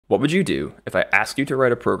What would you do if I asked you to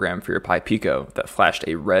write a program for your Pi Pico that flashed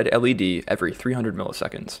a red LED every 300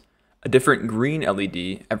 milliseconds, a different green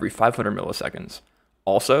LED every 500 milliseconds,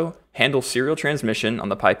 also handle serial transmission on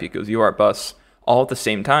the Pi Pico's UART bus, all at the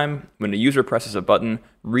same time when a user presses a button,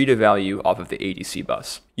 read a value off of the ADC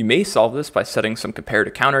bus? You may solve this by setting some compare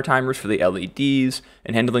to counter timers for the LEDs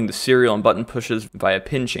and handling the serial and button pushes via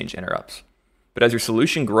pin change interrupts. But as your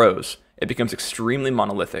solution grows, it becomes extremely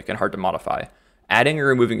monolithic and hard to modify. Adding or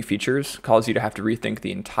removing features causes you to have to rethink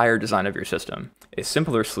the entire design of your system. A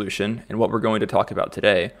simpler solution, and what we're going to talk about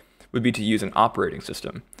today, would be to use an operating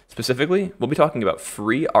system. Specifically, we'll be talking about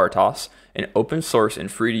FreeRTOS, an open source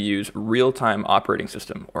and free to use real-time operating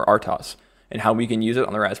system, or RTOS, and how we can use it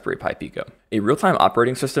on the Raspberry Pi Pico. A real-time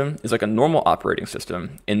operating system is like a normal operating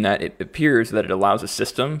system in that it appears that it allows a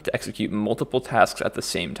system to execute multiple tasks at the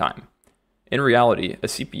same time. In reality, a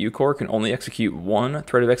CPU core can only execute one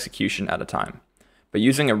thread of execution at a time. By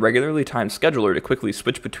using a regularly timed scheduler to quickly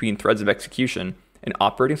switch between threads of execution, an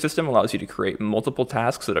operating system allows you to create multiple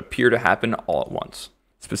tasks that appear to happen all at once.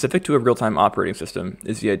 Specific to a real-time operating system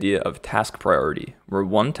is the idea of task priority, where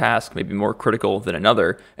one task may be more critical than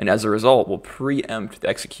another, and as a result will preempt the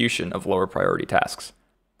execution of lower priority tasks.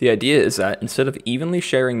 The idea is that instead of evenly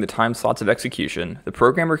sharing the time slots of execution, the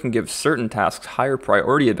programmer can give certain tasks higher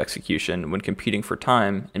priority of execution when competing for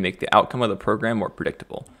time and make the outcome of the program more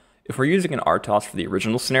predictable. If we're using an RTOS for the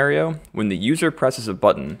original scenario, when the user presses a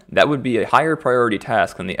button, that would be a higher priority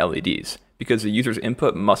task than the LEDs, because the user's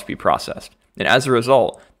input must be processed. And as a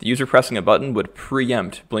result, the user pressing a button would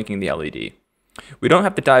preempt blinking the LED. We don't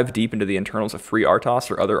have to dive deep into the internals of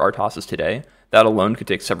FreeRTOS or other RTOSs today. That alone could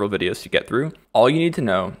take several videos to get through. All you need to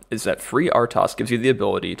know is that FreeRTOS gives you the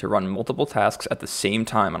ability to run multiple tasks at the same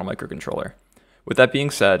time on a microcontroller. With that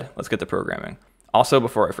being said, let's get to programming. Also,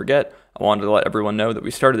 before I forget, I wanted to let everyone know that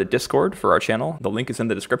we started a Discord for our channel. The link is in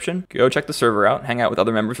the description. Go check the server out, hang out with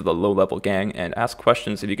other members of the low-level gang, and ask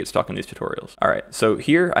questions if you get stuck in these tutorials. Alright, so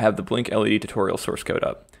here I have the Blink LED tutorial source code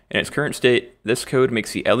up. In its current state, this code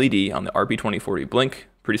makes the LED on the RP2040 blink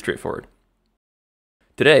pretty straightforward.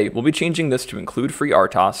 Today, we'll be changing this to include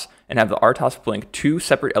FreeRTOS and have the RTOS blink two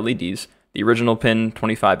separate LEDs, the original pin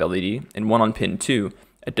 25 LED and one on pin 2,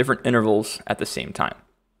 at different intervals at the same time.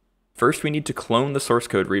 First, we need to clone the source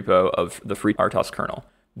code repo of the FreeRTOS kernel.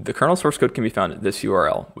 The kernel source code can be found at this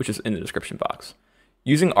URL, which is in the description box.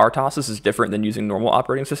 Using RTOS is different than using normal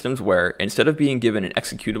operating systems where, instead of being given an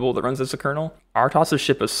executable that runs as a kernel, RTOS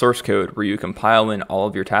ship a source code where you compile in all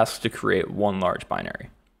of your tasks to create one large binary.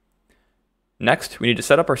 Next, we need to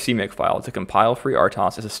set up our CMake file to compile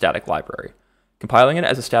FreeRTOS as a static library. Compiling it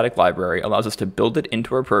as a static library allows us to build it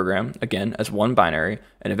into our program, again, as one binary,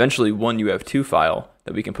 and eventually one UF2 file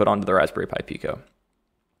that we can put onto the Raspberry Pi Pico.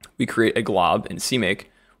 We create a glob in CMake,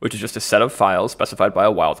 which is just a set of files specified by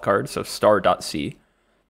a wildcard, so star.c.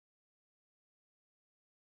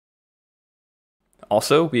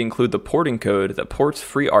 Also, we include the porting code that ports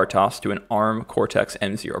FreeRTOS to an ARM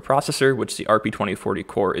Cortex-M0 processor, which the RP2040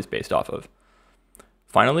 core is based off of.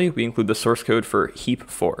 Finally, we include the source code for heap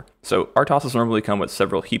 4. So RTOSs normally come with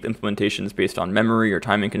several heap implementations based on memory or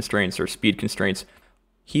timing constraints or speed constraints.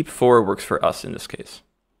 Heap 4 works for us in this case.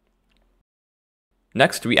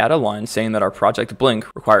 Next, we add a line saying that our project Blink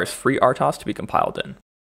requires FreeRTOS to be compiled in.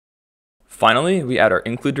 Finally, we add our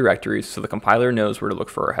include directories so the compiler knows where to look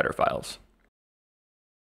for our header files.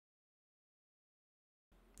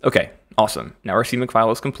 Okay, awesome. Now our CMake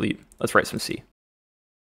file is complete. Let's write some C.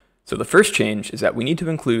 So the first change is that we need to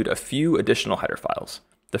include a few additional header files.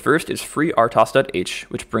 The first is freertos.h,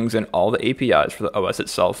 which brings in all the APIs for the OS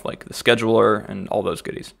itself, like the scheduler and all those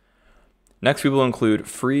goodies. Next, we will include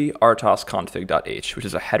freertosconfig.h, which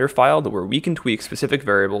is a header file where we can tweak specific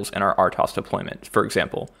variables in our RTOS deployment. For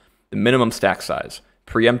example, the minimum stack size,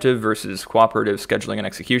 preemptive versus cooperative scheduling and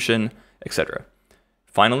execution, etc.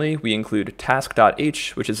 Finally, we include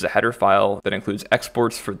task.h, which is a header file that includes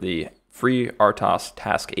exports for the FreeRTOS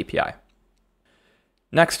task API.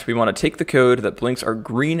 Next, we want to take the code that blinks our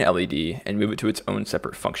green LED and move it to its own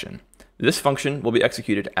separate function. This function will be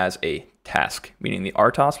executed as a task, meaning the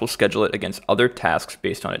RTOS will schedule it against other tasks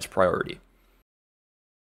based on its priority.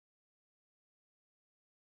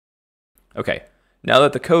 Okay, now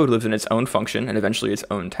that the code lives in its own function and eventually its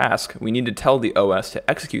own task, we need to tell the OS to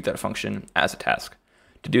execute that function as a task.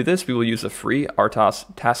 To do this, we will use the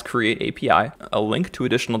FreeRTOS Task Create API. A link to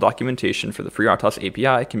additional documentation for the FreeRTOS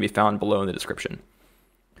API can be found below in the description.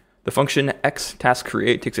 The function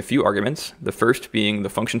xTaskCreate takes a few arguments, the first being the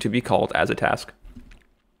function to be called as a task,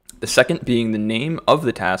 the second being the name of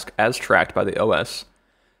the task as tracked by the OS,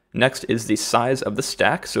 Next is the size of the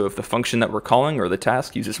stack. So if the function that we're calling or the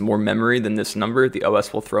task uses more memory than this number, the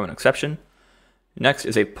OS will throw an exception. Next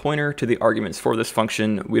is a pointer to the arguments for this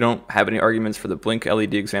function. We don't have any arguments for the blink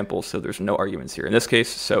LED example, so there's no arguments here in this case,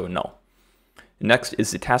 so null. Next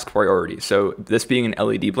is the task priority. So this being an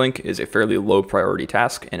LED blink is a fairly low priority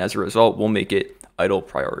task, and as a result, we'll make it idle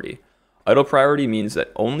priority. Idle priority means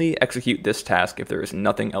that only execute this task if there is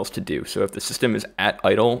nothing else to do. So if the system is at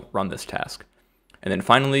idle, run this task. And then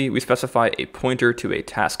finally, we specify a pointer to a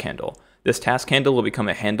task handle. This task handle will become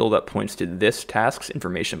a handle that points to this task's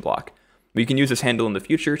information block. We can use this handle in the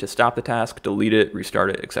future to stop the task, delete it,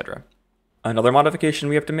 restart it, etc. Another modification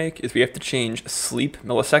we have to make is we have to change sleep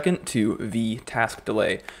millisecond to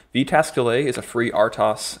vTaskDelay. vTaskDelay is a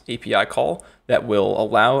FreeRTOS API call that will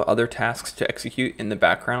allow other tasks to execute in the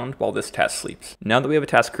background while this task sleeps. Now that we have a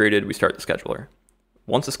task created, we start the scheduler.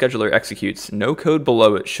 Once the scheduler executes, no code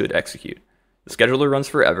below it should execute. The scheduler runs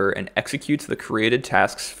forever and executes the created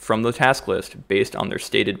tasks from the task list based on their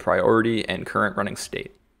stated priority and current running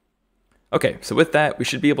state. Okay, so with that, we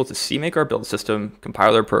should be able to CMake our build system,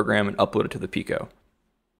 compile our program, and upload it to the Pico.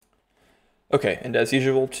 Okay, and as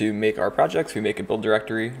usual, to make our projects, we make a build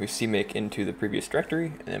directory, we CMake into the previous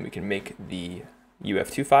directory, and then we can make the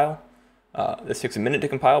UF2 file. This takes a minute to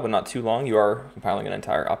compile, but not too long. You are compiling an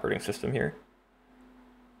entire operating system here.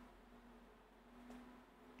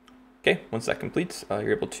 Okay, once that completes,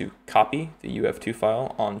 you're able to copy the UF2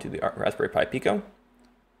 file onto the Raspberry Pi Pico.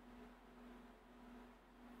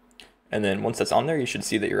 And then once that's on there, you should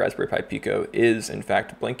see that your Raspberry Pi Pico is in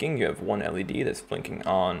fact blinking. You have one LED that's blinking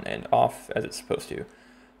on and off as it's supposed to.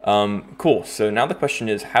 Cool, so now the question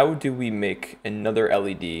is, how do we make another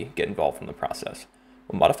LED get involved in the process?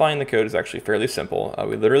 Well, modifying the code is actually fairly simple.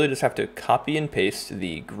 We literally just have to copy and paste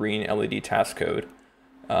the green LED task code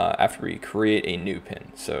after we create a new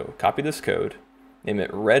pin. So copy this code, name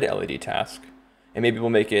it red LED task, and maybe we'll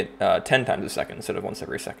make it 10 times a second instead of once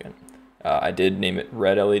every second. I did name it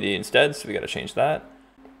red LED instead, so we got to change that.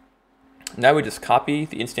 Now we just copy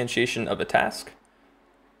the instantiation of a task,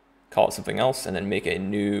 call it something else, and then make a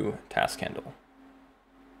new task handle.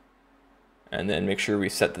 And then make sure we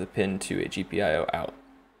set the pin to a GPIO out,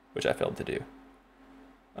 which I failed to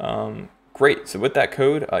do. Great, so with that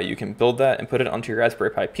code, you can build that and put it onto your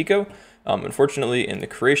Raspberry Pi Pico. Unfortunately, in the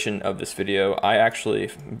creation of this video, I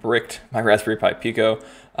actually bricked my Raspberry Pi Pico.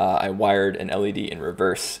 I wired an LED in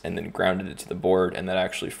reverse and then grounded it to the board, and that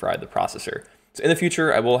actually fried the processor. So in the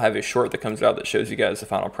future, I will have a short that comes out that shows you guys the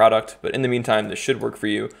final product, but in the meantime, this should work for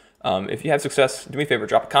you. If you have success, do me a favor,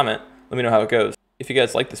 drop a comment, let me know how it goes. If you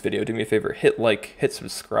guys like this video, do me a favor, hit like, hit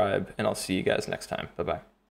subscribe, and I'll see you guys next time. Bye-bye.